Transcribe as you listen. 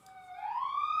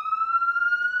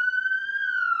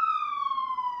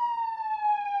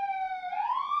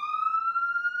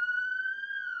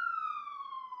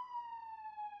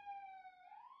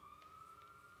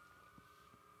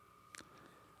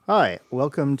Hi,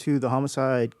 welcome to the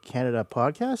Homicide Canada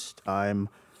podcast. I'm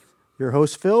your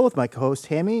host, Phil, with my co-host,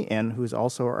 Tami, and who's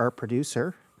also our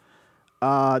producer.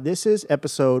 This is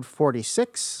episode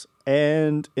 46,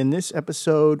 and in this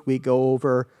episode, we go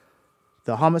over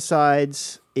the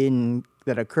homicides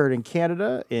that occurred in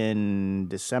Canada in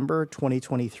December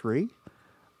 2023.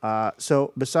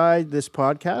 So beside this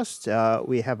podcast,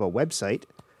 we have a website,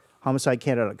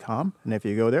 homicidecanada.com, and if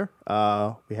you go there,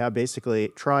 we have basically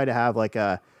tried to have like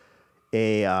a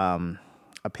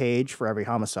page for every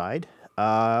homicide.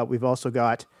 We've also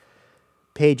got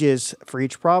pages for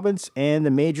each province and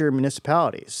the major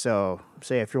municipalities. So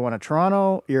say if you're from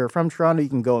Toronto, you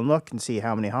can go and look and see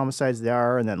how many homicides there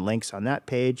are, and then links on that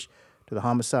page to the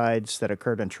homicides that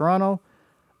occurred in Toronto.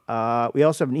 We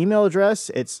also have an email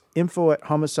address. It's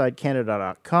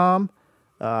info@homicidecanada.com.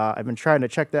 I've been trying to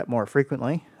check that more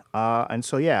frequently. And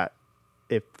so, yeah,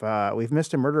 if we've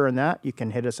missed a murder in that, you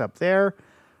can hit us up there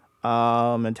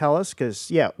and tell us,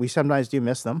 because, yeah, we sometimes do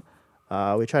miss them.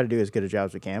 We try to do as good a job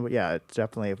as we can. But, yeah, it's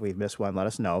definitely, if we've missed one, let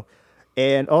us know.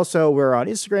 And also, we're on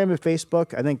Instagram and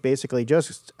Facebook. I think basically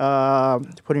just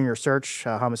put in your search,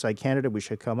 Homicide Canada, we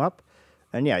should come up.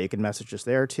 And, yeah, you can message us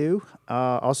there, too.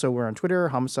 Also, we're on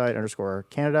Twitter,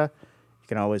 homicide_Canada. You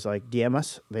can always, DM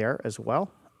us there as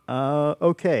well.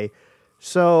 Okay.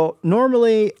 So,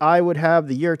 normally, I would have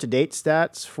the year-to-date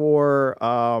stats for,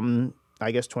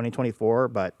 2024,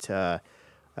 but I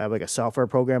have, a software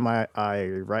program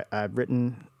I've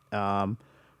written, and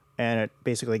it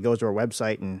basically goes to our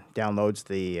website and downloads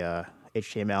the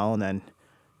HTML and then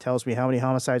tells me how many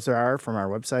homicides there are from our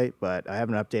website, but I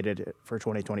haven't updated it for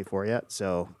 2024 yet.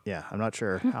 So, yeah, I'm not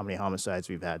sure how many homicides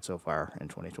we've had so far in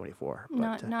 2024.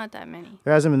 But, not that many.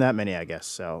 There hasn't been that many, I guess.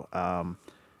 So,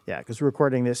 yeah, because we're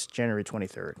recording this January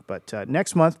 23rd. But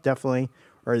next month, definitely,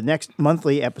 or the next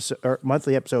monthly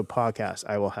episode podcast,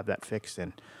 I will have that fixed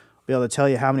and be able to tell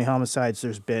you how many homicides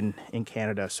there's been in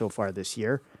Canada so far this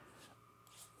year.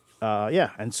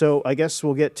 And so I guess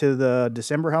we'll get to the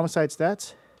December homicide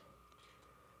stats.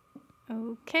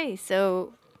 Okay,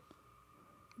 so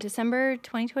December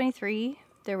 2023,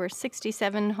 there were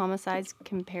 67 homicides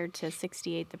compared to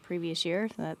 68 the previous year.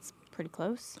 So that's pretty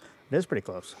close. It is pretty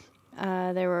close.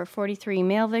 There were 43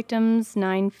 male victims,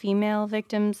 9 female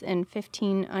victims, and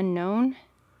 15 unknown.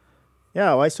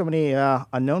 Yeah, why so many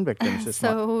unknown victims this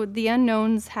month? So the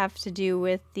unknowns have to do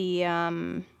with the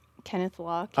Kenneth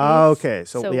Law case. Oh, okay.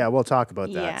 So yeah, we'll talk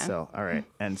about that. Yeah. So, all right.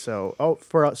 And so,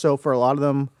 for a lot of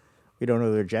them, we don't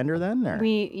know their gender then? Or?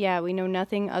 We know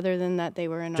nothing other than that they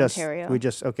were in Ontario.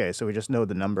 So we just know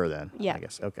the number then. Yeah. I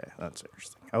guess. Okay. That's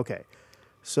interesting. Okay.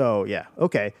 So, yeah.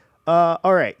 Okay.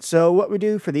 All right. So what we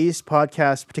do for these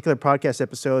particular podcast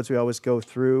episodes, we always go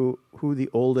through who the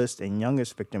oldest and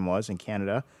youngest victim was in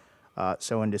Canada.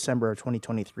 So in December of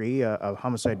 2023, of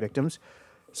homicide victims.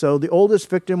 So the oldest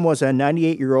victim was a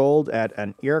 98-year-old at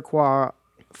an Iroquois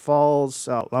Falls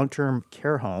long-term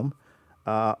care home.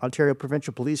 Ontario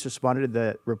Provincial Police responded to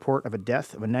the report of a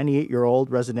death of a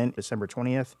 98-year-old resident December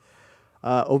 20th.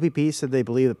 OPP said they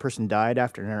believe the person died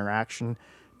after an interaction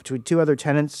between two other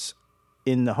tenants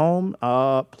in the home.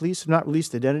 Police have not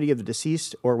released the identity of the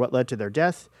deceased or what led to their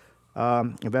death.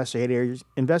 Investigators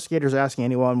are asking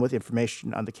anyone with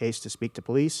information on the case to speak to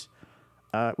police,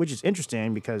 which is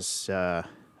interesting because, I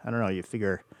don't know, you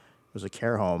figure it was a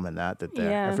care home and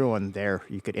everyone there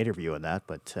you could interview in that,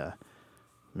 but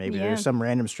maybe there's some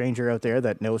random stranger out there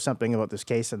that knows something about this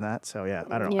case and that. So, yeah,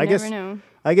 I don't know. You never know.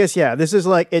 I guess, yeah, this is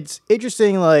it's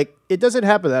interesting. It doesn't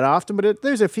happen that often, but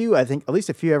there's a few, I think, at least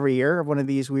a few every year of one of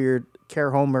these weird care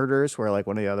home murders where,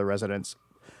 one of the other residents,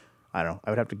 I don't know, I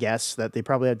would have to guess that they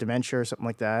probably have dementia or something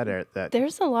like that. Or that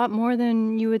there's a lot more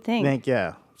than you would think.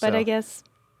 Yeah. But I guess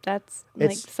that's,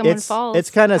 someone falls.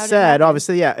 It's kind of sad,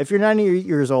 obviously, yeah. If you're 90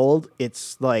 years old,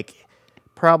 it's,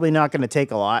 probably not going to take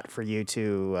a lot for you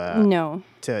to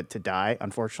die,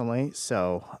 unfortunately.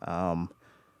 So,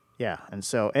 yeah. And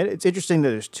so it's interesting that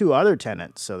there's two other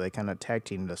tenants, so they kind of tag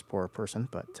teamed this poor person.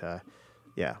 But,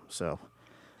 yeah, so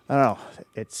I don't know.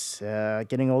 It's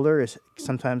getting older is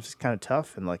sometimes kind of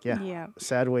tough and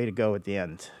sad way to go at the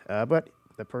end. But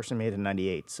the person made it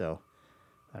 98, so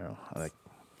I don't know.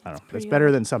 That's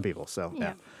better than some people. So,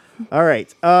 yeah. All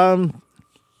right.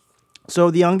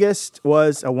 So the youngest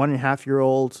was a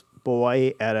 1.5-year-old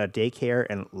boy at a daycare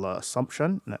in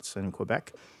L'Assomption, and that's in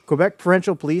Quebec. Quebec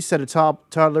Provincial Police said a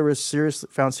toddler was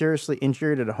found seriously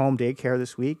injured at a home daycare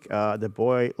this week. The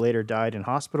boy later died in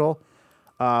hospital.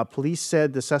 Police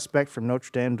said the suspect from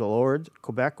Notre Dame de Lourdes,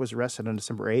 Quebec, was arrested on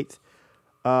December 8th.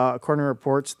 According to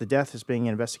reports, the death is being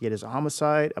investigated as a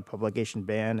homicide. A publication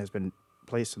ban has been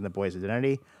placed on the boy's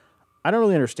identity. I don't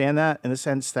really understand that in the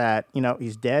sense that,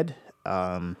 he's dead.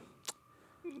 Yeah.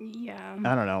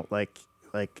 I don't know, like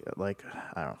I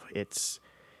don't know.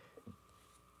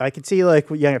 I could see like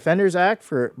Young Offenders Act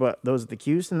for but those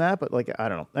accused in that, but like I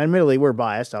don't know. Admittedly, we're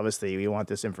biased. Obviously, we want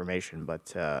this information,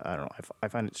 but I don't know. I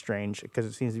find it strange because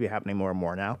it seems to be happening more and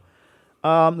more now.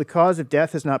 The cause of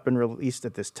death has not been released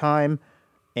at this time,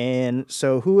 and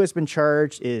so who has been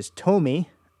charged is Tami,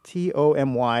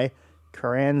 Tomy,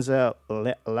 Carranza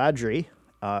Ladry,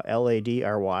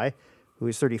 Ladry, who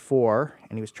is 34,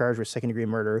 and he was charged with second-degree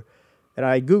murder. And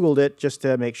I Googled it just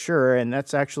to make sure, and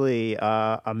that's actually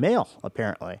a male,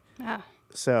 apparently. Ah.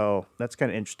 So that's kind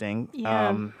of interesting.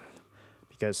 Yeah.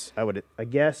 Because I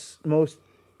guess most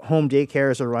home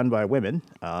daycares are run by women.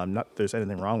 Not that there's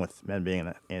anything wrong with men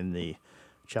being in the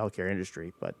childcare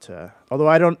industry, but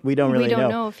although we don't really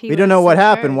know. If he we don't know was what in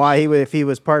happened, charge. why if he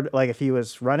was if he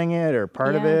was running it or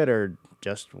part of Yeah. it or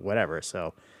just whatever.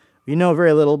 So. We know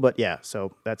very little, but yeah,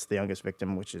 so that's the youngest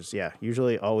victim, which is,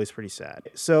 usually always pretty sad.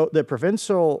 So the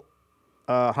provincial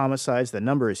homicides, the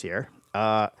number is here.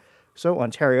 So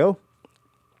Ontario,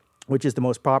 which is the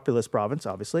most populous province,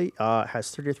 obviously,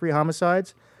 has 33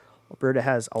 homicides. Alberta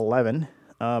has 11.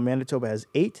 Manitoba has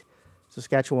 8.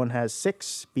 Saskatchewan has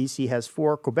 6. BC has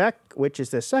 4. Quebec, which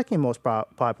is the second most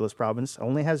populous province,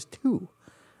 only has 2,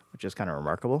 which is kind of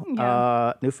remarkable.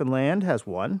 Yeah. Newfoundland has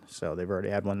 1, so they've already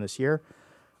had one this year.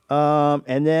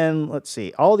 And then let's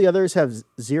see, all the others have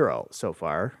 0 so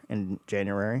far in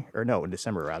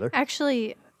December rather.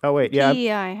 Actually, Oh wait, yeah.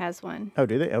 PEI has one. Oh,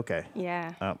 do they? Okay.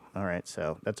 Yeah. Oh, all right.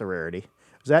 So that's a rarity.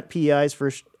 Was that PEI's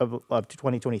first of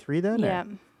 2023 then? or- Yeah.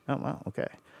 Oh wow. Okay.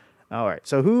 All right.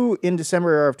 So who in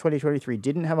December of 2023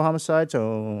 didn't have a homicide?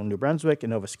 So New Brunswick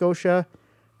and Nova Scotia,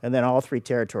 and then all 3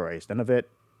 territories. None of it.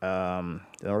 The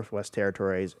Northwest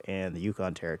Territories and the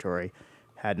Yukon Territory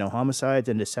had no homicides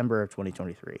in December of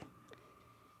 2023.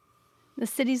 The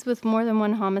cities with more than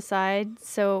one homicide.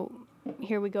 So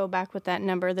here we go back with that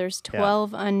number. There's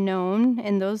 12 unknown,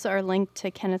 and those are linked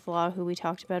to Kenneth Law, who we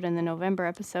talked about in the November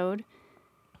episode.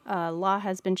 Law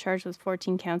has been charged with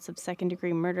 14 counts of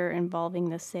second-degree murder involving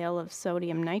the sale of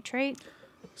sodium nitrate.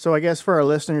 So I guess for our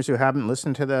listeners who haven't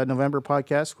listened to the November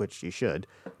podcast, which you should,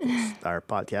 our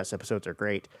podcast episodes are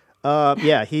great.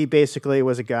 He basically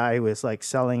was a guy who was like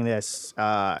selling this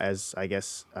as, I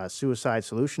guess, a suicide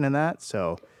solution in that.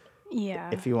 So Yeah.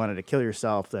 if you wanted to kill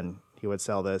yourself, then he would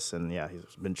sell this. And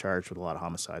he's been charged with a lot of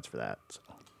homicides for that. So.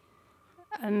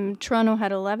 Toronto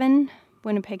had 11.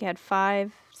 Winnipeg had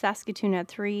 5. Saskatoon had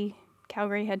 3.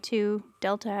 Calgary had 2.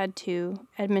 Delta had 2.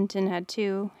 Edmonton had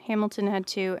 2. Hamilton had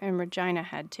 2. And Regina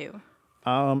had 2.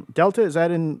 Delta, is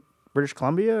that in British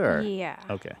Columbia? Or? Yeah.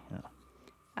 Okay.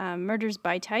 Yeah. Murders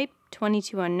by type,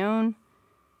 22 unknown,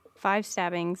 5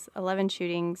 stabbings, 11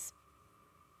 shootings,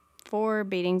 4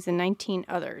 beatings, and 19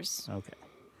 others. Okay.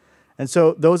 And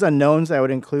so those unknowns, that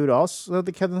would include also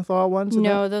the Kenneth Law ones?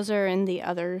 No, those are in the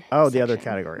other Oh, the other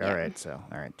section. category. Yeah. All right. So,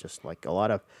 just like a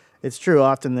lot of, it's true.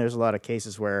 Often there's a lot of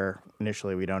cases where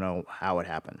initially we don't know how it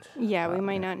happened. Yeah, we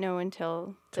might not know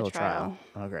until the trial.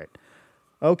 Oh, great.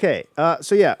 Okay.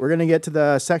 We're going to get to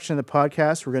the section of the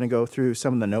podcast. We're going to go through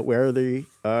some of the noteworthy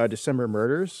December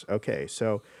murders. Okay.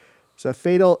 So it's a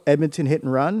fatal Edmonton hit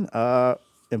and run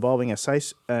involving a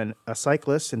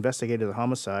cyclist investigated the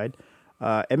homicide.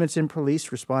 Edmonton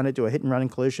police responded to a hit and run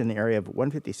collision in the area of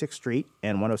 156th Street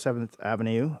and 107th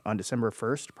Avenue on December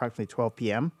 1st, approximately 12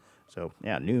 p.m. So,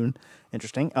 noon.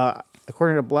 Interesting.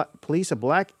 According to police, a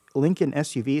black Lincoln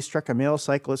SUV struck a male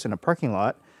cyclist in a parking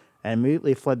lot and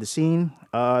immediately fled the scene.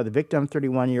 The victim,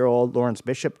 31-year-old Lawrence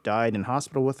Bishop, died in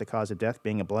hospital with the cause of death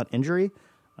being a blunt injury,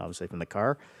 obviously from the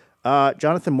car.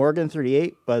 Jonathan Morgan,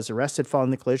 38, was arrested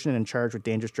following the collision and charged with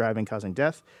dangerous driving causing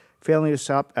death, failing to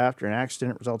stop after an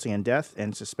accident resulting in death,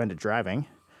 and suspended driving.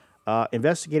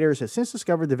 Investigators have since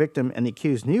discovered the victim and the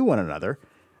accused knew one another,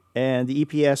 and the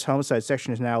EPS homicide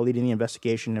section is now leading the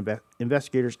investigation.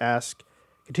 Investigators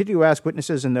continue to ask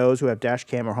witnesses and those who have dash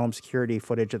cam or home security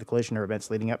footage of the collision or events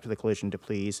leading up to the collision to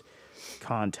please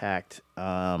contact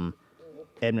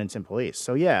Edmonton police.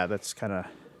 So, that's kind of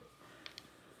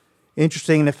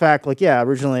interesting. The fact,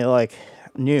 originally,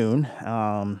 noon,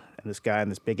 and this guy in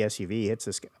this big SUV hits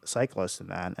this cyclist in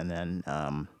that, and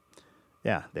then,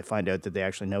 they find out that they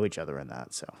actually know each other in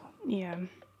that, so. Yeah.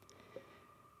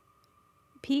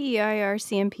 PEI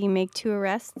RCMP make 2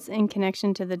 arrests in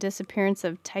connection to the disappearance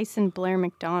of Tyson Blair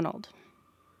McDonald.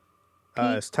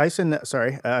 Is Tyson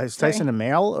a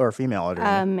male or a female?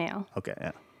 Male. Okay,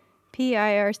 yeah.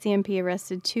 PEI RCMP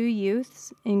arrested 2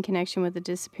 youths in connection with the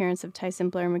disappearance of Tyson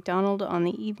Blair McDonald on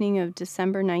the evening of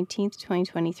December 19th,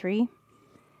 2023.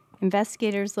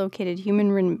 Investigators located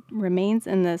human remains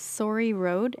in the Sorry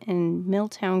Road and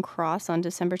Milltown Cross on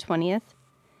December 20th.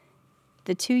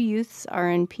 The 2 youths are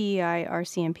in PEI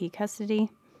RCMP custody.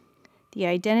 The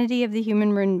identity of the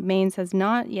human remains has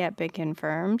not yet been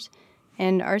confirmed,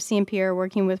 and RCMP are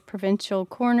working with provincial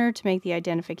coroner to make the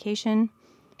identification.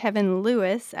 Kevin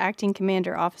Lewis, acting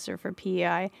commander officer for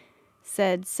PEI,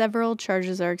 said several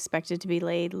charges are expected to be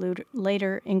laid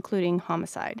later, including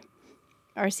homicide.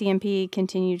 RCMP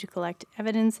continue to collect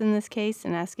evidence in this case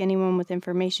and ask anyone with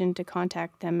information to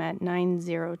contact them at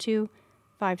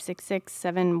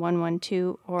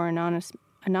 902-566-7112 or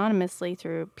anonymously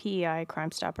through PEI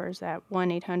Crime Stoppers at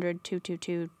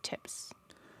 1-800-222-TIPS.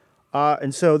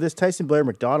 And so this Tyson Blair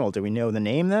McDonald, do we know the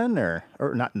name then? Or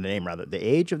not the name, rather, the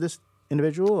age of this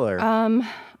individual? Or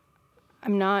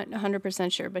I'm not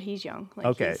 100% sure, but he's young.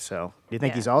 Okay, so do you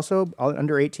think he's also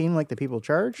under 18 like the people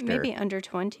charged? Maybe under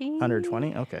 20. Under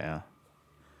 20? Okay, yeah.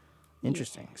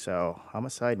 Interesting. Yeah. So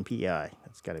homicide and PEI.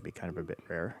 That's got to be kind of a bit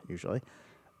rare, usually.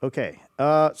 Okay,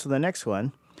 so the next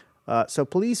one. So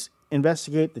police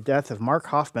investigate the death of Mark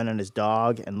Hoffman and his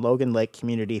dog in Logan Lake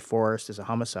Community Forest as a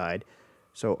homicide.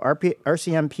 So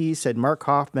RCMP said Mark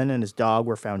Hoffman and his dog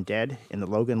were found dead in the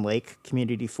Logan Lake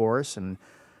Community Forest and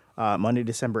Monday,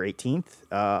 December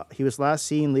 18th. He was last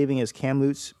seen leaving his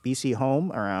Kamloops, BC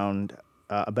home around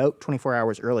about 24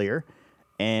 hours earlier,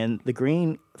 and the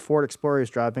green Ford Explorer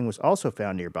he's driving was also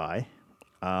found nearby.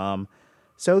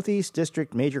 Southeast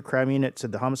District Major Crime Unit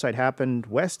said the homicide happened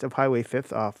west of Highway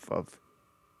 5th off of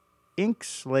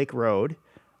Inks Lake Road.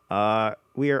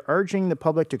 We are urging the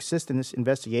public to assist in this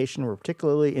investigation. We're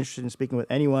particularly interested in speaking with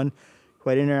anyone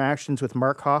who had interactions with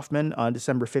Mark Hoffman on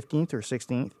December 15th or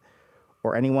 16th,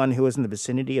 or anyone who was in the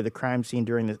vicinity of the crime scene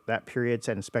during that period,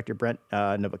 said Inspector Brent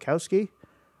Nowakowski.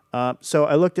 So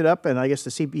I looked it up, and I guess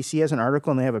the CBC has an article,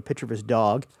 and they have a picture of his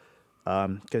dog.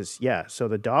 So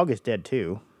the dog is dead,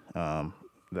 too.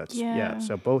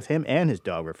 So both him and his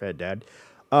dog were found dead.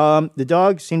 The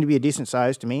dog seemed to be a decent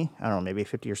size to me. I don't know, maybe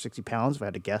 50 or 60 pounds, if I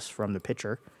had to guess from the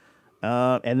picture.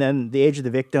 And then the age of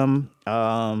the victim,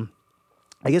 I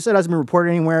guess it hasn't been reported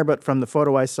anywhere, but from the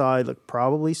photo I saw, it looked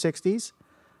probably 60s.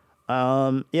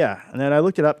 And then I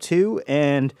looked it up too,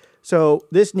 and so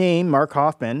this name, Mark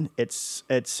Hoffman, it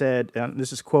said,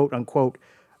 this is quote unquote,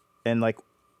 and like,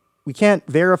 we can't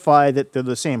verify that they're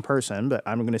the same person, but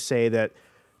I'm going to say that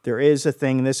there is a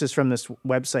thing, this is from this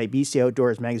website,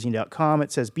 bcoutdoorsmagazine.com.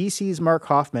 It says BC's Mark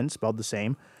Hoffman, spelled the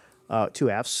same, 2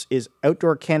 F's, is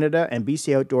Outdoor Canada and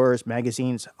BC Outdoors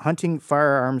Magazine's hunting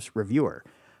firearms reviewer.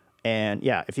 And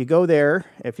yeah, if you go there,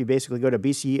 if you basically go to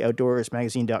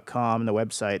bcoutdoorsmagazine.com and the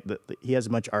website, he has a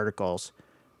bunch of articles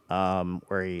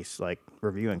where he's like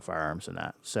reviewing firearms and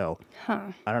that. So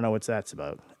I don't know what that's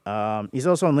about. He's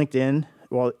also on LinkedIn.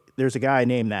 Well, there's a guy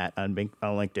named that on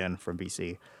LinkedIn from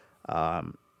BC.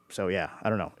 So yeah, I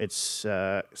don't know. It's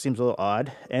seems a little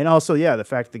odd. And also, yeah, the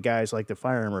fact the guy's like the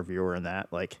firearm reviewer and that,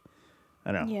 like,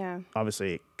 I don't know. Yeah.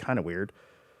 Obviously kind of weird.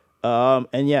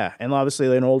 And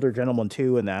obviously an older gentleman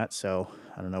too in that, so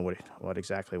I don't know what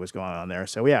exactly was going on there.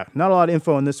 So yeah, not a lot of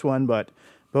info on this one, but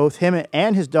both him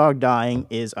and his dog dying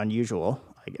is unusual,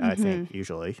 I think,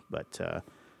 usually, but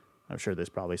I'm sure there's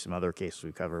probably some other cases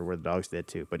we cover where the dog's dead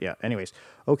too. But yeah, anyways.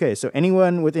 Okay, so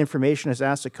anyone with information is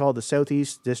asked to call the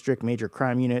Southeast District Major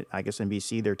Crime Unit, I guess in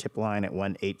BC, their tip line at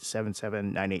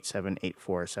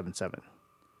 1-877-987-8477.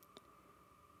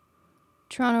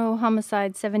 Toronto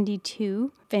Homicide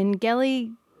 72.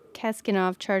 Vangeli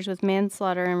Keskinov charged with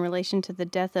manslaughter in relation to the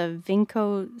death of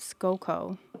Vinko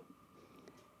Skoko.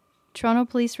 Toronto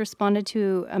police responded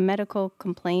to a medical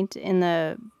complaint in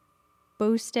the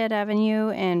Bowstead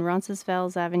Avenue and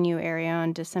Roncesvalles Avenue area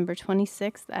on December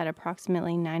 26th at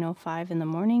approximately 9:05 in the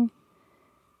morning.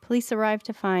 Police arrived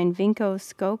to find Vinko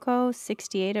Skoko,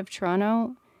 68, of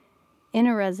Toronto, in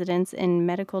a residence in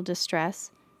medical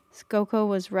distress. Skoko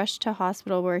was rushed to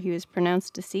hospital where he was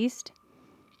pronounced deceased.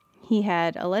 He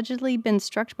had allegedly been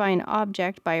struck by an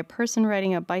object by a person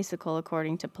riding a bicycle,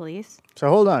 according to police. So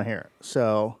hold on here.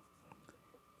 So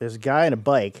there's a guy on a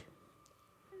bike.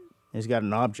 He's got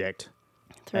an object.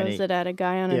 Throws it at a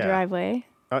guy on a driveway.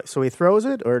 So he throws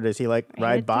it, or does he like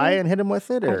ride by and hit him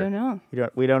with it? Or? I don't know.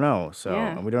 We don't know. So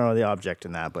we don't know the object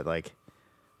in that, but like,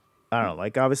 I don't know.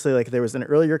 Like, obviously, like there was an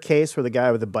earlier case where the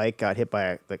guy with the bike got hit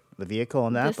by the vehicle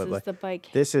and that. This is the bike.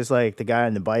 This is like the guy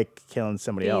on the bike killing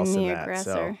somebody else in that.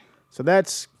 Aggressor. So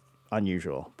that's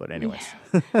unusual. But anyways.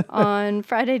 Yeah. On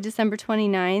Friday, December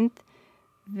 29th,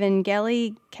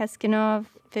 Vangeli Keskinov,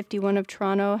 51, of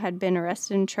Toronto, had been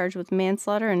arrested and charged with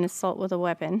manslaughter and assault with a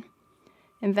weapon.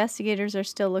 Investigators are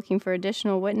still looking for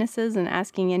additional witnesses and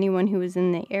asking anyone who was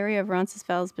in the area of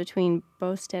Roncesvalles between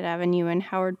Bowstead Avenue and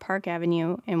Howard Park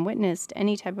Avenue and witnessed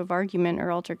any type of argument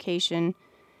or altercation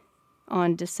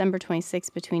on December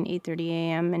 26th between 8:30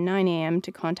 a.m. and 9 a.m.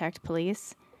 to contact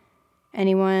police.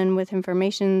 Anyone with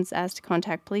information is asked to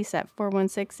contact police at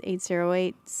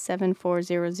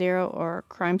 416-808-7400 or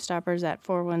Crime Stoppers at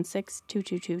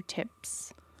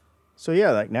 416-222-TIPS. So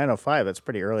yeah, like 9:05. That's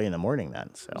pretty early in the morning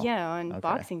then. So Yeah, on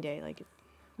Boxing Day,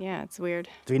 yeah, it's weird.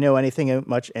 Do we know anything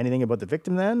about the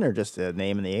victim then, or just the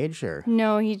name and the age, or?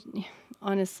 No, he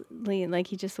honestly,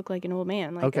 he just looked like an old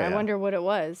man. I wonder what it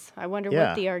was. I wonder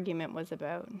what the argument was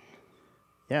about.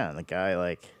 Yeah, and the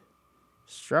guy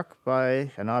struck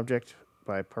by an object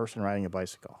by a person riding a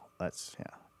bicycle. That's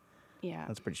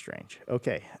pretty strange.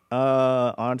 Okay,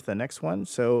 on to the next one.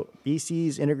 So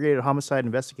BC's Integrated Homicide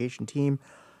Investigation Team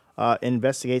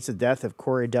investigates the death of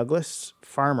Corey Douglas,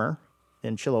 farmer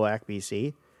in Chilliwack,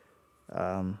 BC.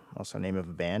 Also name of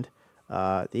a band.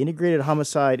 The Integrated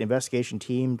Homicide Investigation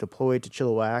Team deployed to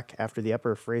Chilliwack after the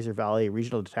Upper Fraser Valley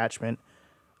Regional Detachment,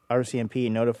 RCMP,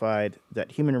 notified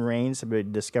that human remains have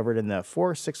been discovered in the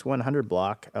 46100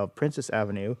 block of Princess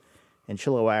Avenue in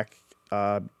Chilliwack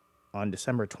on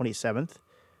December 27th.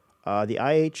 The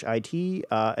IHIT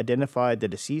identified the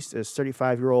deceased as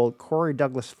 35-year-old Corey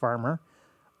Douglas, farmer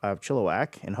of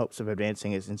Chilliwack, in hopes of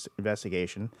advancing his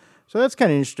investigation. So that's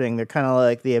kind of interesting. They're kind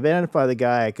of they identify the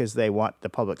guy because they want the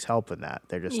public's help in that.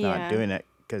 They're just not doing it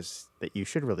because you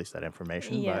should release that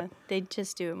information. Yeah, they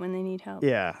just do it when they need help.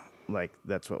 Yeah,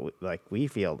 that's what we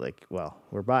feel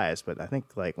we're biased, but I think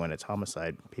when it's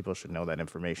homicide, people should know that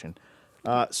information.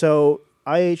 So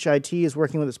IHIT is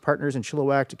working with its partners in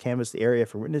Chilliwack to canvass the area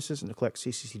for witnesses and to collect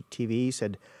CCTV,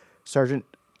 said Sergeant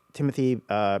Timothy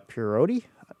Pierotti.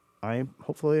 I'm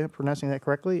hopefully pronouncing that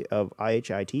correctly, of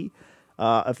IHIT.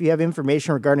 If you have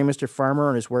information regarding Mr. Farmer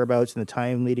and his whereabouts in the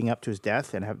time leading up to his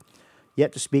death and have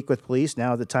yet to speak with police,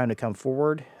 now is the time to come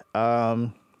forward.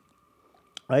 IHIT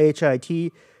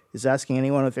is asking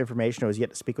anyone with information who has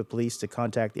yet to speak with police to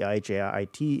contact the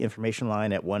IHIT information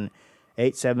line at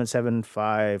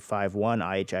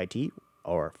 1-877-551-IHIT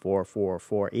or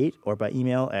 4448, or by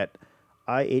email at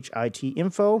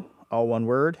IHITinfo, all one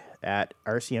word, at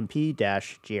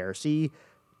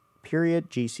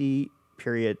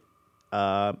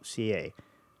rcmp-grc.gc.ca.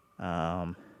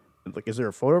 Is there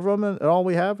a photo of him at all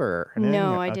we have, or anything?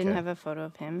 No, I didn't have a photo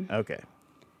of him. Okay.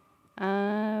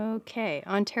 Okay.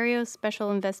 Ontario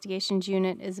Special Investigations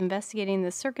Unit is investigating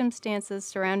the circumstances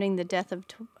surrounding the death of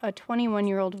a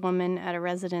 21-year-old woman at a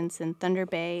residence in Thunder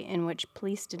Bay in which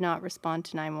police did not respond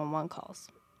to 911 calls.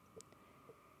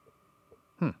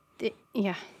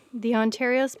 The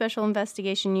Ontario Special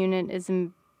Investigation Unit is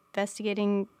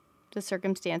investigating the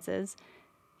circumstances.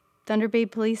 Thunder Bay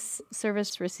Police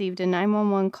Service received a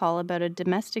 911 call about a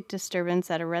domestic disturbance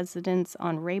at a residence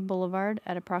on Ray Boulevard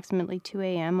at approximately 2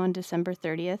 a.m. on December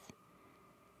 30th.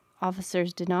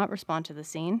 Officers did not respond to the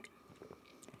scene.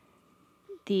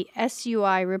 The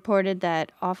SUI reported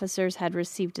that officers had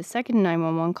received a second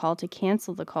 911 call to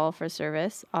cancel the call for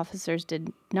service. Officers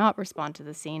did not respond to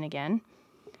the scene again.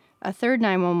 A third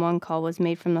 911 call was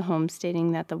made from the home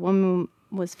stating that the woman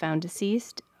was found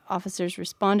deceased. Officers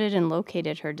responded and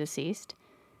located her deceased.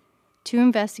 2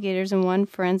 investigators and 1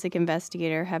 forensic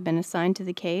investigator have been assigned to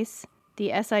the case.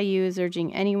 The SIU is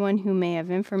urging anyone who may have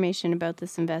information about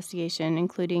this investigation,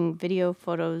 including video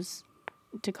photos,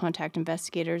 to contact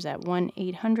investigators at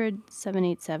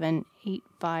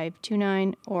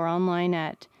 1-800-787-8529 or online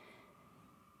at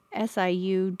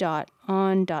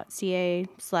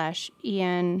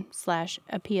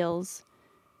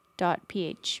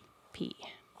siu.on.ca/en/appeals.php.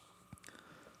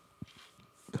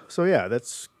 So yeah,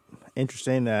 that's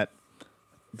interesting that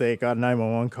they got a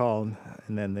 911 call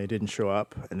and then they didn't show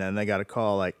up, and then they got a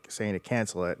call saying to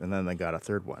cancel it, and then they got a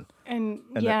third one. And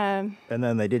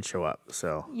then they did show up.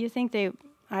 So you think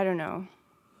I don't know.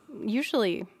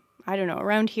 Usually, I don't know,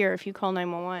 around here, if you call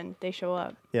 911, they show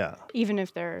up. Yeah. Even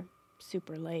if they're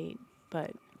super late,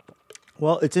 but...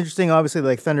 Well, it's interesting,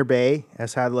 obviously, Thunder Bay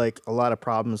has had, a lot of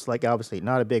problems, obviously,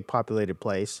 not a big populated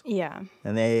place. Yeah.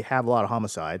 And they have a lot of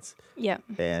homicides. Yeah.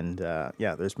 And,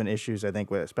 there's been issues, I think,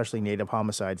 with especially native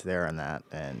homicides there and that.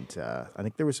 And I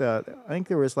think there was a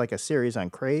series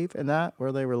on Crave and that,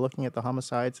 where they were looking at the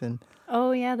homicides. And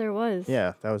oh, yeah, there was.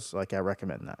 Yeah, that was, I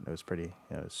recommend that. It was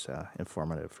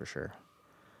informative for sure.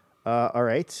 All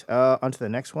right, on to the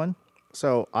next one.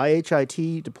 So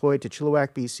IHIT deployed to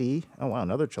Chilliwack, BC. Oh, wow,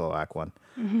 another Chilliwack one.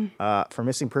 Mm-hmm. For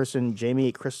missing person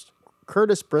Jamie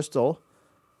Curtis Bristol,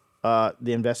 the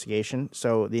investigation.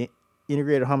 So the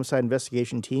Integrated Homicide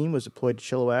Investigation Team was deployed to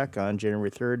Chilliwack on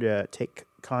January 3rd to take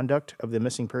conduct of the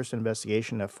missing person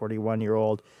investigation of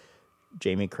 41-year-old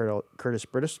Jamie Curtis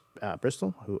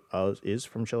Bristol, who is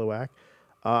from Chilliwack.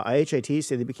 IHIT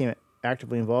said they became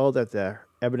actively involved after the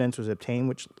evidence was obtained,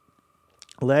 which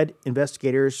led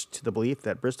investigators to the belief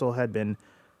that Bristol had been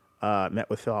met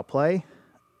with foul play.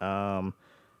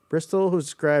 Bristol, who's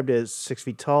described as 6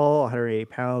 feet tall, 180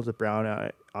 pounds, with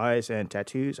brown eyes and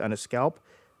tattoos on his scalp,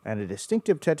 and a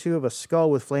distinctive tattoo of a skull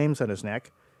with flames on his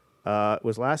neck,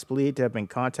 was last believed to have been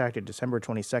contacted December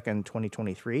 22nd,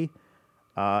 2023.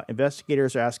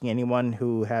 Investigators are asking anyone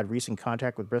who had recent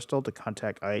contact with Bristol to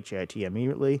contact IHIT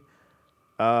immediately.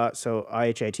 So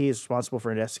IHIT is responsible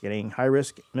for investigating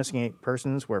high-risk missing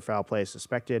persons where foul play is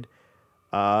suspected.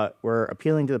 We're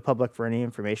appealing to the public for any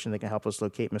information that can help us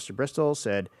locate Mr. Bristol,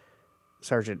 said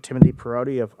Sergeant Timothy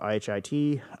Perotti of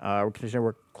IHIT. We're continuing to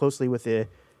work closely with the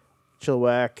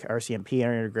Chilliwack, RCMP,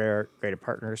 and integrated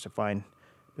partners to find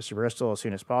Mr. Bristol as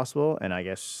soon as possible. And I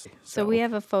guess... So we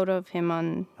have a photo of him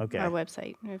on our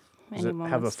website. If Does it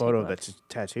have a photo that's a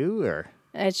tattoo, or...?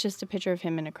 It's just a picture of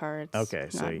him in a car. It's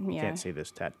so you can't see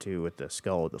this tattoo with the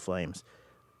skull with the flames.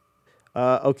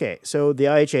 Okay, so the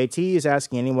IHIT is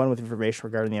asking anyone with information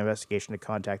regarding the investigation to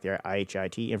contact their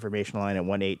IHIT information line at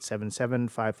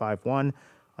 1-877-551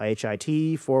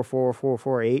 IHIT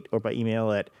 44448 or by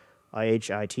email at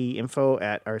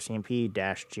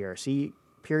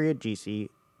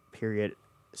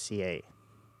ihitinfo@rcmp-grc.gc.ca.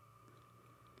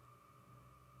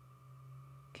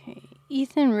 Okay.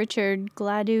 Ethan Richard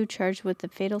Gladue charged with the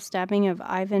fatal stabbing of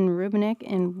Ivan Rubinek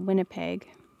in Winnipeg.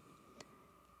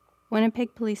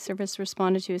 Winnipeg Police Service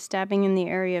responded to a stabbing in the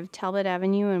area of Talbot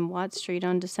Avenue and Watt Street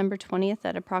on December 20th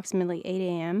at approximately 8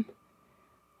 a.m.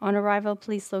 On arrival,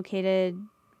 police located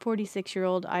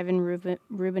 46-year-old Ivan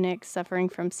Rubinek suffering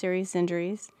from serious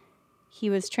injuries. He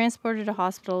was transported to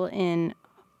hospital in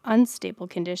unstable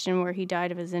condition where he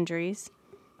died of his injuries.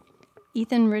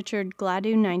 Ethan Richard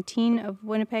Gladue, 19, of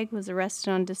Winnipeg, was arrested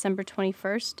on December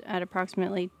 21st at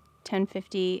approximately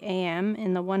 10:50 a.m.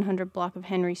 in the 100 block of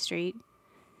Henry Street.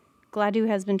 Gladue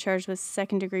has been charged with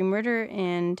second-degree murder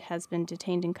and has been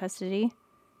detained in custody.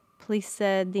 Police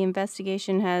said the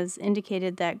investigation has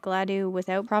indicated that Gladue,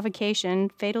 without provocation,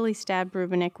 fatally stabbed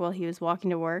Rubinek while he was walking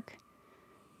to work.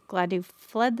 Gladue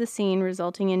fled the scene,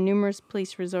 resulting in numerous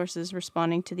police resources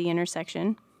responding to the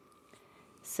intersection.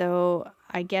 So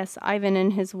I guess Ivan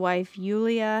and his wife,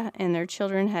 Yulia, and their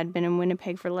children had been in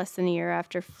Winnipeg for less than a year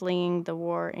after fleeing the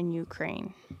war in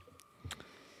Ukraine.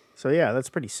 So yeah, that's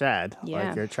pretty sad. Yeah.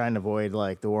 Like you're trying to avoid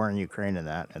like the war in Ukraine and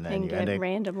that, and then you end up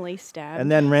randomly stabbed.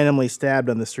 and then randomly stabbed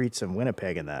on the streets of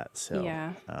Winnipeg and that. So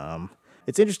yeah,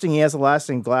 it's interesting. He has a last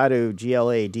name Gladue,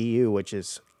 Gladu, which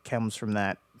comes from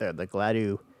that the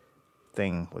Gladue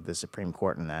thing with the Supreme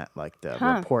Court and that, like the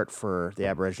report for the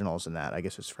Aboriginals and that. I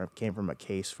guess came from a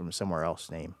case from somewhere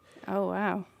else named. Oh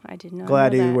wow, I did not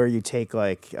Gladue, know that. where you take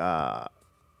like.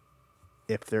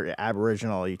 If they're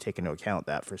Aboriginal, you take into account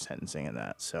that for sentencing and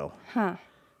that. So,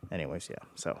 anyways, yeah.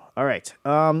 So, all right.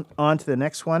 On to the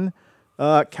next one.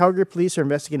 Calgary police are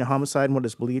investigating a homicide in what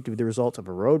is believed to be the result of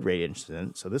a road rage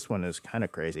incident. So this one is kind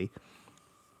of crazy.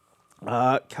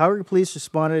 Calgary police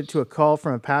responded to a call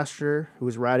from a passenger who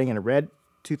was riding in a red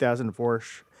 2004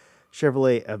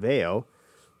 Chevrolet Aveo,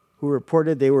 who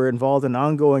reported they were involved in an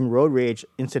ongoing road rage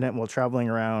incident while traveling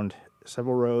around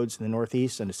several roads in the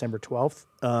Northeast on December 12th,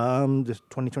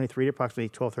 2023 at approximately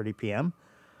 12:30 p.m.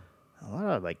 A lot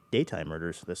of like daytime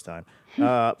murders this time.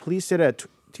 Police said a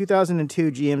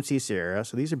 2002 GMC Sierra,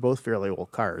 so these are both fairly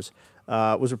old cars,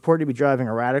 was reported to be driving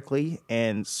erratically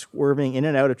and swerving in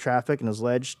and out of traffic, and was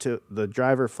alleged to the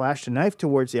driver flashed a knife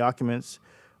towards the occupants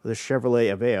of the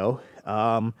Chevrolet Aveo.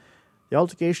 The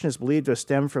altercation is believed to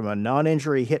stem from a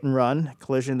non-injury hit-and-run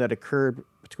collision that occurred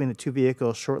between the two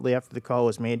vehicles shortly after the call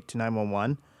was made to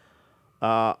 911.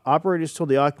 Operators told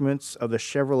the occupants of the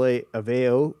Chevrolet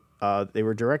Aveo they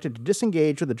were directed to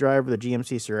disengage with the driver of the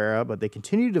GMC Sierra, but they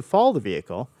continued to follow the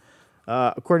vehicle.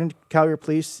 According to Calgary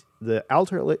police, the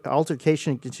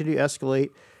altercation continued to escalate.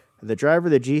 The driver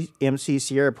of the GMC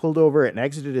Sierra pulled over and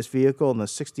exited his vehicle in the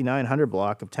 6900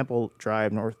 block of Temple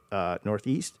Drive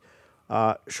Northeast.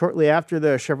 Shortly after,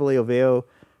 the Chevrolet Aveo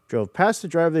drove past the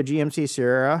driver of the GMC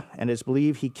Sierra, and it's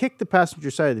believed he kicked the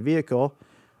passenger side of the vehicle.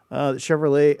 The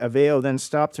Chevrolet Aveo then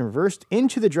stopped and reversed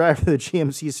into the driver of the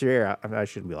GMC Sierra. I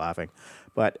shouldn't be laughing,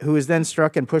 but who was then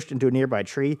struck and pushed into a nearby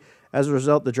tree. As a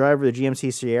result, the driver of the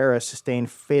GMC Sierra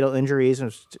sustained fatal injuries and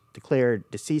was declared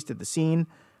deceased at the scene.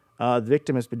 The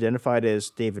victim has been identified as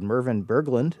David Mervyn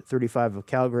Berglund, 35, of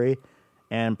Calgary,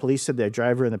 And police said the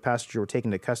driver and the passenger were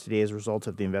taken to custody as a result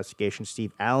of the investigation.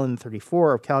 Steve Allen,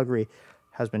 34, of Calgary,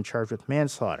 has been charged with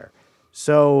manslaughter.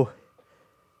 So,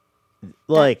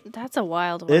 like... That's a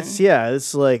wild one.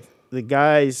 It's like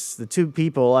the two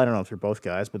people, I don't know if they're both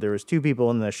guys, but there was two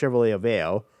people in the Chevrolet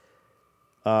Aveo.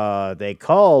 They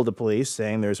called the police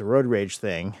saying there's a road rage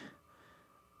thing.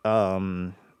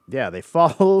 They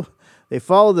follow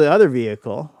the other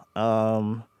vehicle.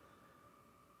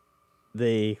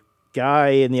 The guy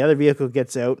in the other vehicle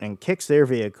gets out and kicks their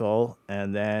vehicle,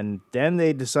 and then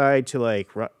they decide to I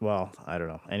don't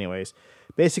know. Anyways,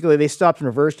 basically they stopped and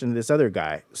reversed into this other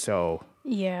guy. So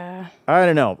yeah, I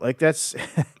don't know. Like that's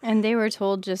and they were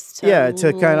told just to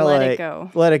to kind of let it go.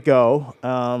 Let it go.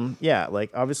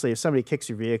 Like obviously if somebody kicks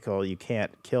your vehicle, you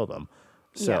can't kill them.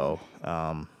 So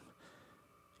and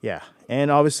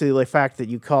obviously the fact that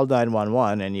you called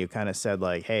 911 and you kind of said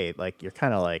like, hey, like you're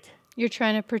kind of like. You're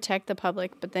trying to protect the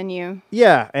public, but then you...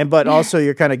 Yeah, but also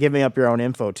you're kind of giving up your own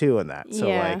info, too, in that. So,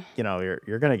 yeah.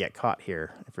 You're going to get caught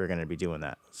here if you're going to be doing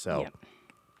that. So,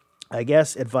 I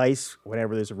guess advice,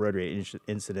 whenever there's a road rage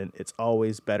incident, it's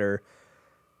always better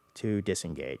to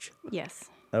disengage. Yes.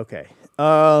 Okay.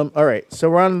 All right. So,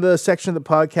 we're on the section of the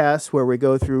podcast where we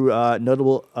go through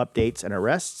notable updates and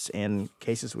arrests and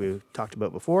cases we've talked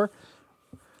about before.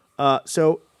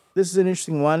 So, this is an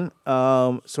interesting one.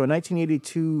 So, in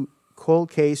 1982...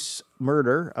 cold case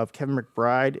murder of Kevin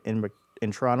McBride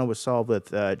in Toronto was solved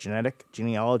with genetic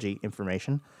genealogy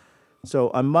information. So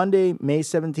on Monday, May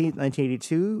 17th,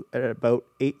 1982, at about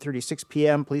 8:36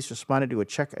 p.m., police responded to a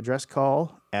check address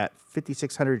call at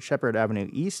 5600 Shepherd Avenue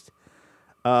East.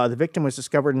 The victim was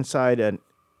discovered inside an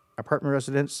apartment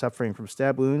residence suffering from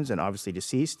stab wounds and obviously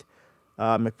deceased.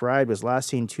 McBride was last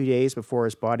seen 2 days before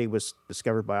his body was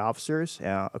discovered by officers.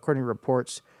 According to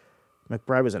reports,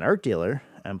 McBride was an art dealer,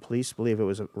 and police believe it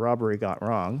was a robbery gone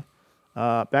wrong.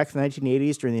 Back in the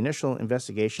 1980s, during the initial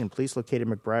investigation, police located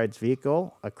McBride's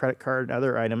vehicle, a credit card, and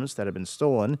other items that had been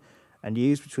stolen and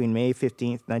used between May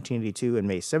 15th, 1982 and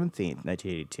May 17th,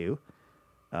 1982.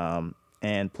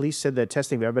 And police said that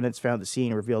testing of evidence found at the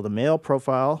scene revealed a male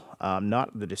profile,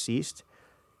 not the deceased.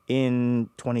 In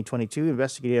 2022,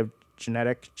 investigative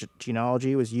genetic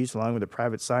genealogy was used along with a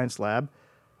private science lab.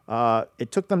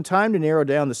 It took them time to narrow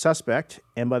down the suspect,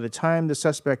 and by the time the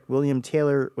suspect, William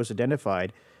Taylor, was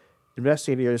identified,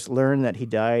 investigators learned that he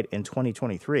died in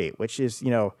 2023, which is,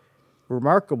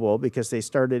 remarkable because they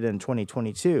started in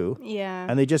 2022. Yeah.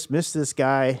 And they just missed this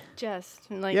guy.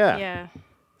 Yeah.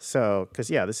 So, because,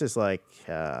 this is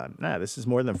this is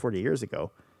more than 40 years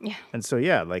ago. Yeah. And so,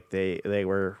 they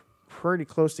were pretty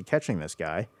close to catching this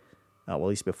guy, at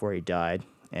least before he died.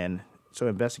 And so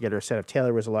investigators said if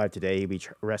Taylor was alive today, he'd be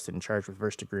arrested and charged with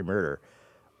first-degree murder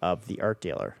of the art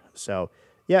dealer. So,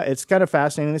 it's kind of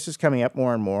fascinating. This is coming up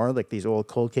more and more, like these old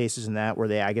cold cases and that, where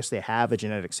they have a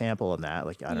genetic sample in that,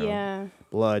 like, I don't know,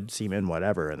 blood, semen,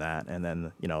 whatever in that. And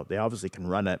then, they obviously can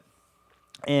run it.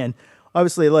 And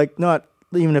obviously, like, not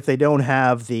even if they don't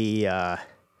have the,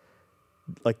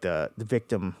 the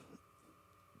victim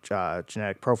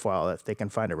genetic profile, if they can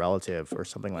find a relative or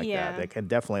something like that, they can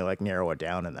definitely narrow it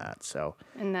down in that. So,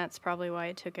 and that's probably why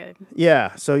it took it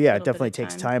definitely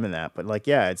takes time in that. But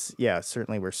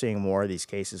certainly we're seeing more of these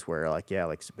cases where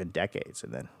it's been decades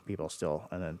and then people still,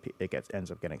 and then it ends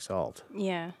up getting solved.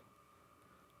 Yeah.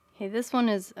 Hey, this one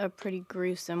is a pretty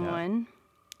gruesome one.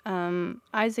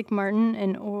 Isaac Martin,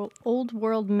 an old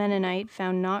world Mennonite,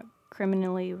 found not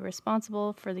criminally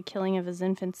responsible for the killing of his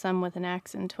infant son with an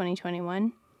axe in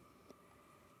 2021.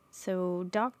 So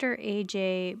Dr.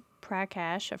 A.J.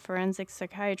 Prakash, a forensic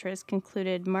psychiatrist,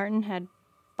 concluded Martin had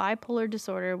bipolar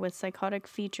disorder with psychotic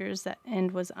features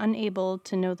and was unable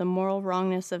to know the moral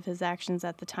wrongness of his actions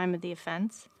at the time of the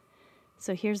offense.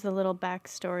 So here's the little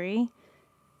backstory.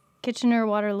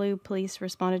 Kitchener-Waterloo police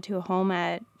responded to a home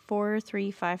at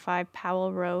 4355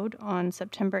 Powell Road on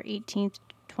September 18th,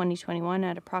 2021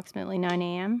 at approximately 9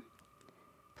 a.m.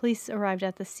 Police arrived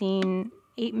at the scene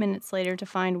 8 minutes later to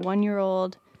find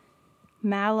 1-year-old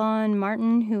Malon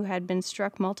Martin, who had been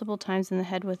struck multiple times in the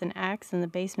head with an axe in the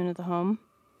basement of the home.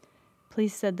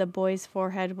 Police said the boy's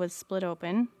forehead was split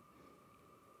open.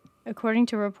 According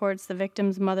to reports, the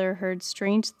victim's mother heard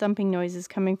strange thumping noises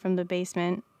coming from the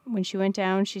basement. When she went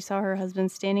down, she saw her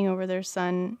husband standing over their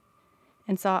son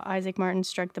and saw Isaac Martin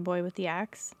strike the boy with the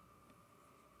axe.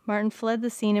 Martin fled the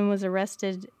scene and was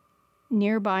arrested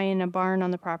nearby in a barn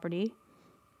on the property.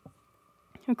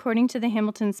 According to the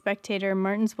Hamilton Spectator,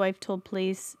 Martin's wife told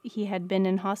police he had been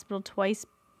in hospital twice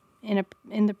in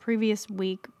the previous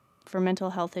week for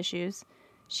mental health issues.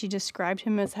 She described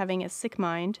him as having a sick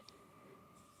mind.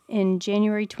 In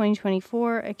January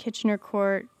 2024, a Kitchener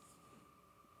court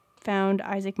found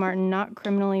Isaac Martin not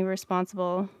criminally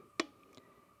responsible.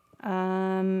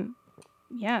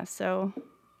 Yeah, so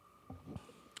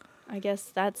I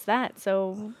guess that's that.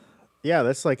 So Yeah,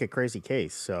 that's like a crazy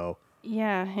case. So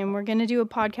yeah, and we're going to do a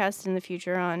podcast in the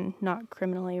future on not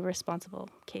criminally responsible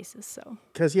cases. So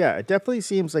because it definitely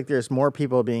seems like there's more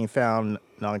people being found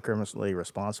non-criminally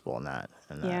responsible in that.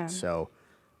 Yeah. So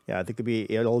yeah, I think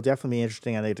it'll definitely be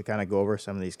interesting. I think to kind of go over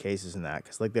some of these cases in that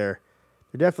because like they're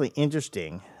definitely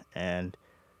interesting and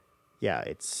yeah,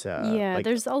 it's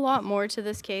there's a lot more to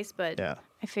this case, but yeah.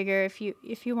 I figure if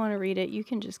you want to read it, you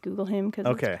can just Google him because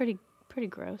it's pretty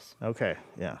gross. Okay.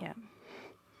 Yeah. Yeah.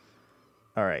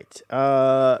 All right.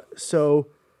 So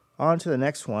on to the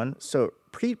next one. So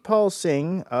Preet Paul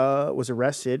Singh was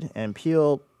arrested, and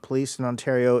Peel Police in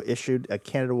Ontario issued a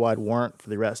Canada-wide warrant for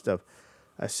the arrest of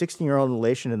a 16-year-old in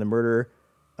relation to the murder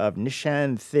of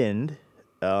Nishan Thind.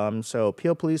 So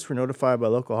Peel Police were notified by a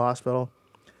local hospital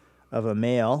of a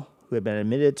male who had been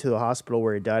admitted to the hospital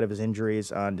where he died of his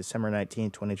injuries on December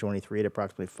 19, 2023 at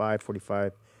approximately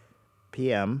 5:45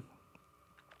 p.m.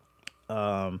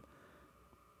 The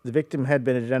victim had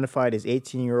been identified as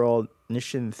 18-year-old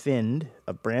Nishan Thind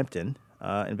of Brampton.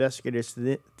 Investigators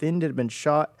Thind had been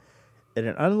shot at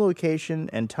an unknown location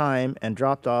and time and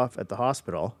dropped off at the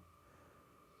hospital.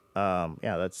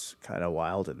 That's kind of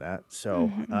wild in that.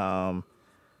 So,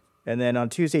 and then on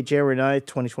Tuesday, January 9th,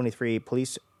 2023,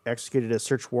 police executed a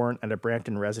search warrant at a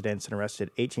Brampton residence and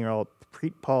arrested 18-year-old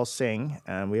Preet Paul Singh.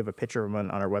 And we have a picture of him on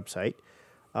our website.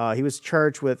 He was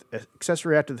charged with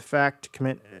accessory after the fact to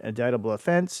commit an indictable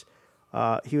offense.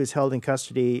 He was held in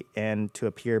custody and to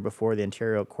appear before the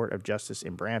Ontario Court of Justice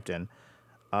in Brampton.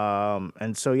 So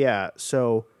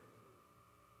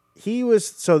he was,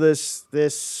 so this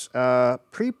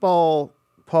Preet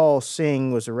Paul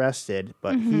Singh was arrested,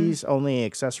 but he's only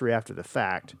accessory after the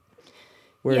fact.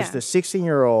 Whereas the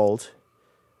 16-year-old,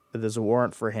 there's a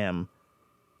warrant for him.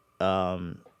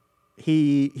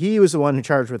 He was the one who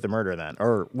charged with the murder then,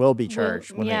 or will be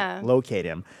charged when they locate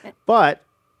him. But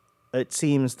it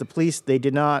seems the police, they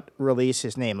did not release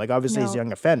his name. Like, obviously he's a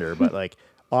young offender, but like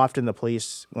often the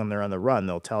police, when they're on the run,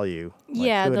 they'll tell you.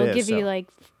 Like, who they'll give you like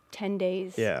 10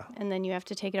 days. Yeah. And then you have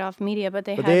to take it off media, but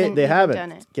they haven't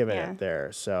done it. Given it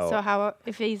there. So how,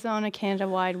 if he's on a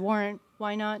Canada-wide warrant,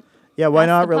 why not? Yeah, why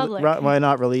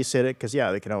not release it? Because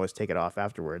they can always take it off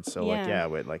afterwards. So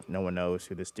no one knows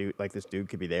who this dude. Like this dude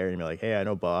could be there and be like, hey, I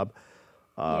know Bob.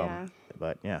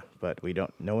 But we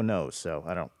don't. No one knows. So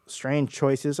I don't. Strange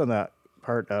choices on the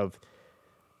part of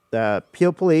the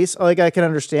Peel Police. Like I can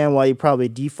understand why you probably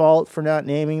default for not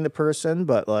naming the person,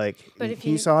 but if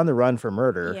he's on the run for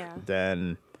murder,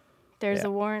 then. There's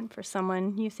a warrant for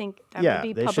someone, you think that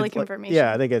would be public information.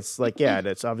 Yeah, I think it's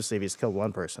it's obviously if he's killed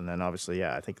one person, then obviously,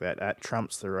 I think that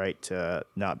trumps the right to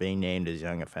not being named as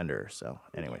young offender. So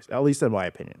anyways, at least in my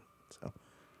opinion. So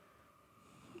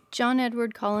John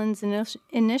Edward Collins,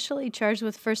 initially charged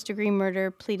with first-degree murder,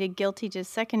 pleaded guilty to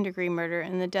second-degree murder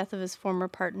in the death of his former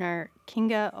partner,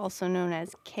 Kinga, also known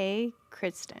as Kay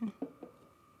Kristen.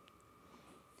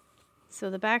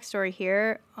 So the backstory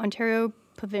here, Ontario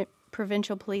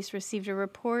Provincial Police received a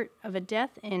report of a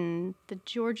death in the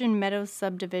Georgian Meadows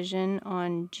subdivision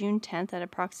on June 10th at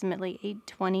approximately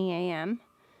 8:20 a.m.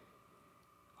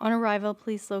 On arrival,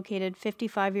 police located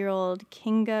 55-year-old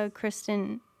Kinga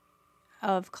Kristen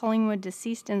of Collingwood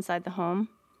deceased inside the home.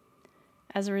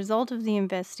 As a result of the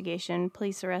investigation,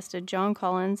 police arrested John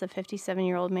Collins, a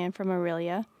 57-year-old man from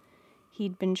Orillia.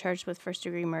 He'd been charged with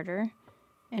first-degree murder.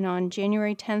 And on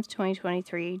January 10th,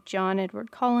 2023, John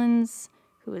Edward Collins,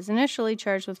 who was initially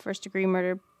charged with first-degree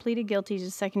murder, pleaded guilty to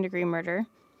second-degree murder.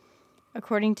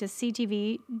 According to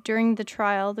CTV, during the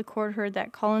trial, the court heard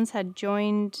that Collins had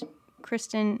joined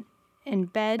Kristen in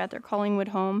bed at their Collingwood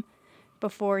home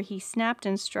before he snapped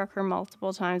and struck her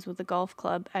multiple times with a golf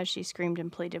club as she screamed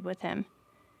and pleaded with him.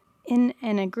 In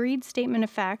an agreed statement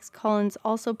of facts, Collins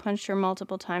also punched her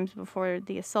multiple times before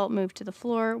the assault moved to the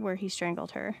floor, where he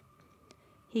strangled her.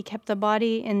 He kept the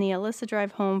body in the Alyssa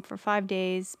Drive home for 5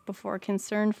 days before a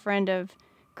concerned friend of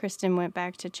Kristen went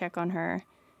back to check on her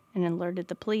and alerted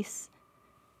the police.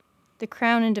 The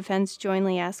Crown and defense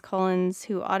jointly asked Collins,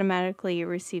 who automatically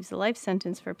receives a life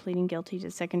sentence for pleading guilty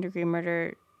to second-degree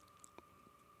murder,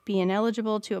 be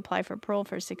ineligible to apply for parole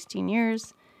for 16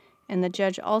 years, and the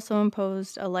judge also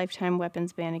imposed a lifetime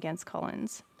weapons ban against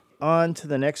Collins. On to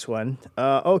the next one.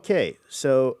 Okay,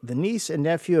 so the niece and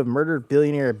nephew of murdered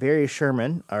billionaire Barry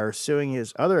Sherman are suing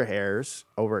his other heirs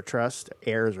over trust.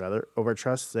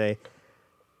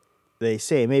 They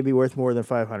say may be worth more than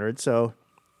 $500. So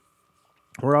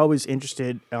we're always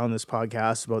interested on this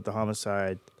podcast about the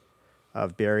homicide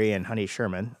of Barry and Honey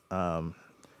Sherman.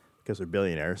 because they're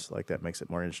billionaires. Like, that makes it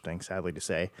more interesting, sadly to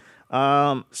say.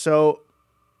 So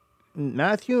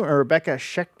Matthew and Rebecca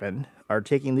Sheckman are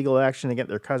taking legal action against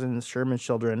their cousins, Sherman's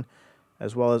children,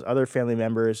 as well as other family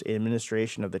members in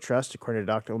administration of the trust, according to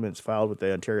documents filed with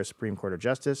the Ontario Supreme Court of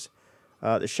Justice.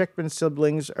 The Sheckman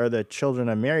siblings are the children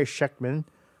of Mary Sheckman,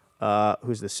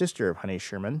 who's the sister of Honey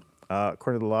Sherman.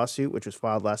 According to the lawsuit, which was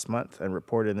filed last month and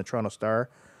reported in the Toronto Star,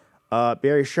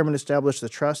 Barry Sherman established the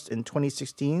trust in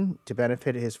 2016 to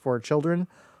benefit his 4 children,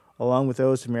 along with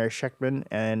those of Mary Sheckman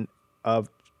and of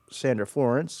Sandra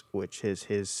Florence, which is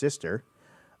his sister.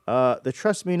 The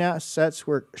trust's main assets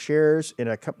were shares in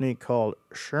a company called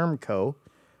Shermco,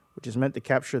 which is meant to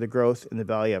capture the growth in the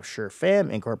value of SureFam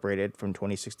Incorporated from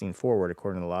 2016 forward,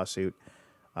 according to the lawsuit.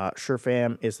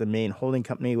 SureFam is the main holding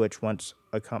company, which once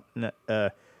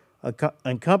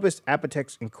encompassed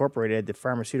Apotex Incorporated, the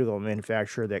pharmaceutical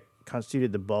manufacturer that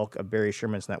constituted the bulk of Barry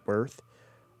Sherman's net worth.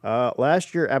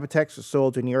 Last year, Apotex was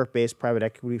sold to a New York-based private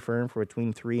equity firm for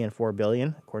between $3 and $4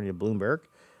 billion, according to Bloomberg.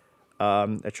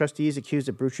 The trustees accused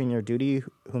of breaching their duty,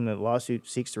 whom the lawsuit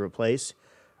seeks to replace,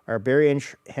 are Barry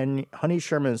and Honey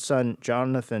Sherman's son,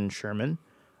 Jonathan Sherman,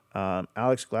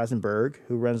 Alex Glasenberg,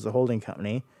 who runs the holding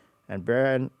company, and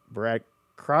Brad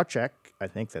Krawczyk, I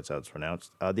think that's how it's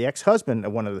pronounced, the ex-husband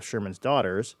of one of the Sherman's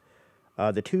daughters.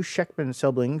 The 2 Sheckman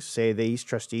siblings say these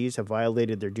trustees have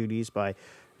violated their duties by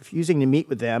refusing to meet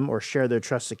with them or share their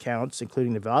trust accounts,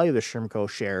 including the value of the Shermco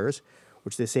shares,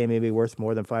 which they say may be worth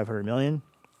more than $500 million.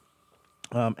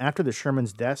 After the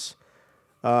Sherman's deaths,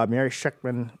 Mary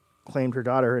Sheckman claimed her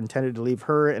daughter intended to leave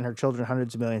her and her children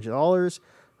hundreds of millions of dollars,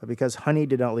 but because Honey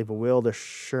did not leave a will, the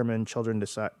Sherman children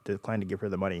declined to give her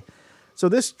the money. So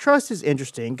this trust is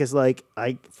interesting because, like,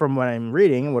 from what I'm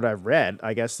reading and what I've read,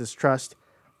 I guess this trust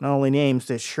not only names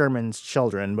the Sherman's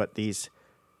children, but the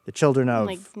children of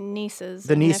like nieces,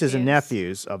 and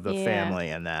nephews of the family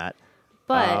and that.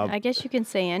 But I guess you can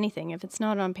say anything if it's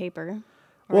not on paper.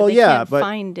 Or well, they yeah, can't but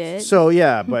find it. So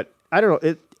yeah, but I don't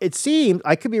know. It seems,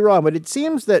 I could be wrong, but it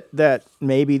seems that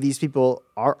maybe these people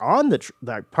are on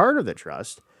that part of the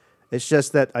trust. It's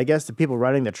just that I guess the people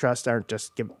running the trust aren't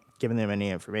just giving them any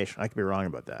information. I could be wrong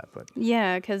about that, but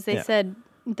yeah, because they said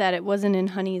that it wasn't in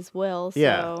Honey's will. So.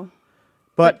 Yeah.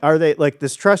 But are they, like,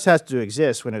 this trust has to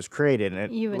exist when it was created,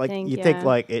 and you would like think, think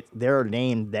like they're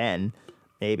named then,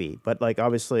 maybe, but like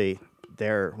obviously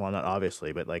not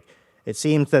obviously, but like it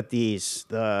seems that the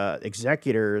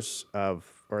executors of,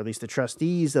 or at least the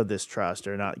trustees of this trust,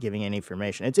 are not giving any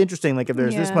information. It's interesting, like if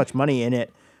there's this much money in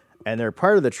it and they're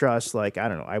part of the trust, like I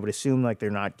don't know, I would assume like they're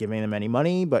not giving them any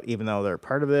money, but even though they're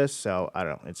part of this, so I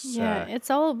don't know. It's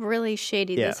all really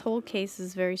shady. Yeah. This whole case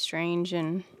is very strange,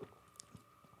 and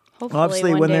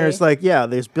obviously when there's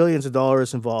there's billions of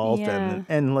dollars involved,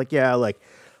 and like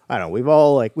I don't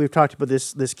know, we've talked about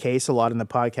this case a lot in the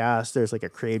podcast. There's like a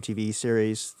Crave TV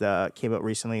series that came out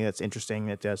recently that's interesting,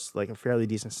 that does like a fairly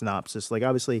decent synopsis. Like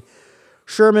obviously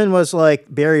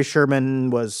Barry Sherman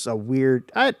was a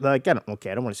weird, I don't want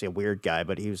to say a weird guy,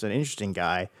 but he was an interesting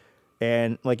guy.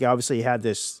 And like obviously he had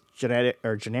this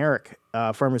generic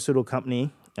pharmaceutical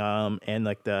company, and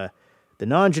like the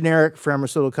non-generic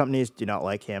pharmaceutical companies do not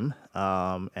like him,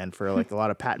 and for like a lot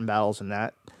of patent battles and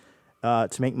that,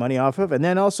 to make money off of. And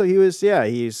then also he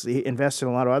invested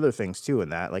in a lot of other things too in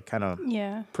that, like kind of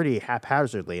pretty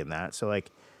haphazardly in that. So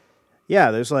like,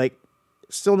 there's like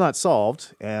still not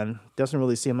solved, and doesn't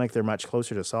really seem like they're much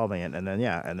closer to solving it. And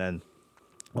then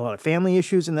a lot of family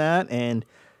issues in that. And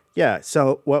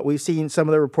so what we've seen some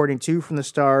of the reporting too from the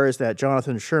Star is that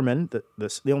Jonathan Sherman,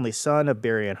 the only son of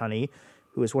Barry and Honey,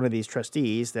 who is one of these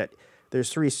trustees, that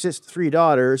there's three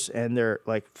daughters, and they're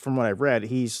like, from what I've read,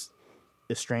 he's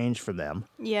estranged from them.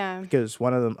 Yeah. Because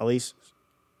one of them, at least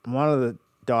one of the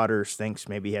daughters, thinks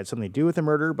maybe he had something to do with the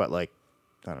murder, but like,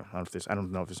 I don't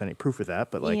know if there's any proof of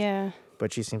that, but like,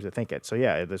 but she seems to think it. So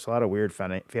there's a lot of weird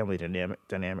family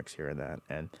dynamics here in that,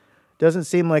 and doesn't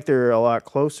seem like they're a lot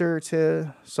closer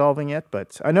to solving it.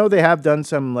 But I know they have done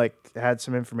had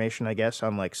some information, I guess,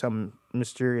 on like some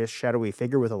mysterious shadowy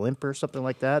figure with a limp or something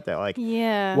like that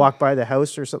walked by the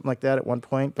house or something like that at one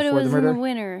point before the murder. But it was in the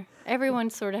winter.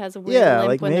 Everyone sort of has a weird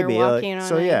limp when they're walking on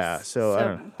ice. So I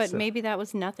don't know. But maybe that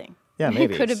was nothing. Yeah,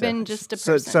 maybe. It could have been just a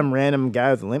person. Some random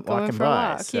guy with a limp going walking for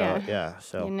by. A walk,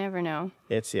 So you never know.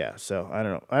 So I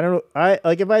don't know. I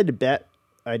like, if I had to bet,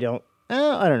 I don't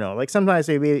know. Like sometimes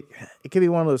maybe it could be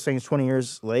one of those things 20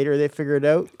 years later they figure it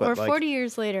out. But or 40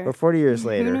 years later. Or 40 years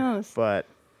later. Who knows? But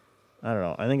I don't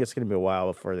know. I think it's going to be a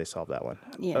while before they solve that one.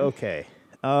 Yeah. Okay.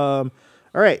 All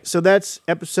right. So that's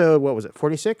episode, what was it,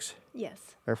 46? Yes.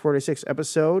 Our 46th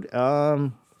episode.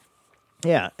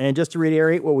 And just to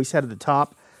reiterate what we said at the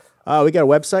top, We got a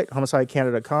website,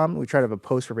 homicidecanada.com. We try to have a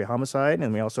post for every homicide,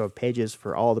 and we also have pages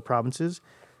for all the provinces,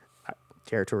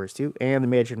 territories too, and the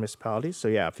major municipalities. So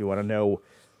yeah, if you want to know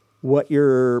what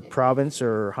your province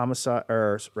or homicide,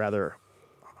 or rather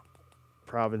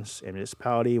province and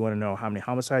municipality, you want to know how many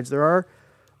homicides there are,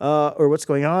 or what's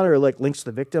going on, or like links to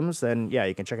the victims, then yeah,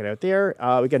 you can check it out there.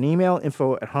 We got an email,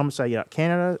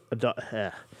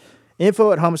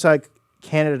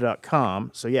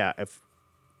 info@homicidecanada.com. So yeah, if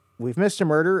we've missed a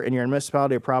murder and you're in a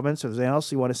municipality or province, or there's anything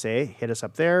else you want to say, hit us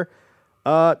up there.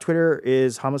 Twitter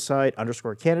is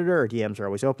homicide_Canada. Our DMs are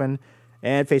always open.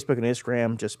 And Facebook and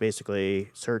Instagram, just basically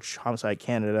search Homicide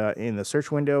Canada in the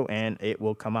search window and it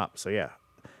will come up. So yeah,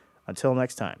 until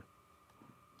next time.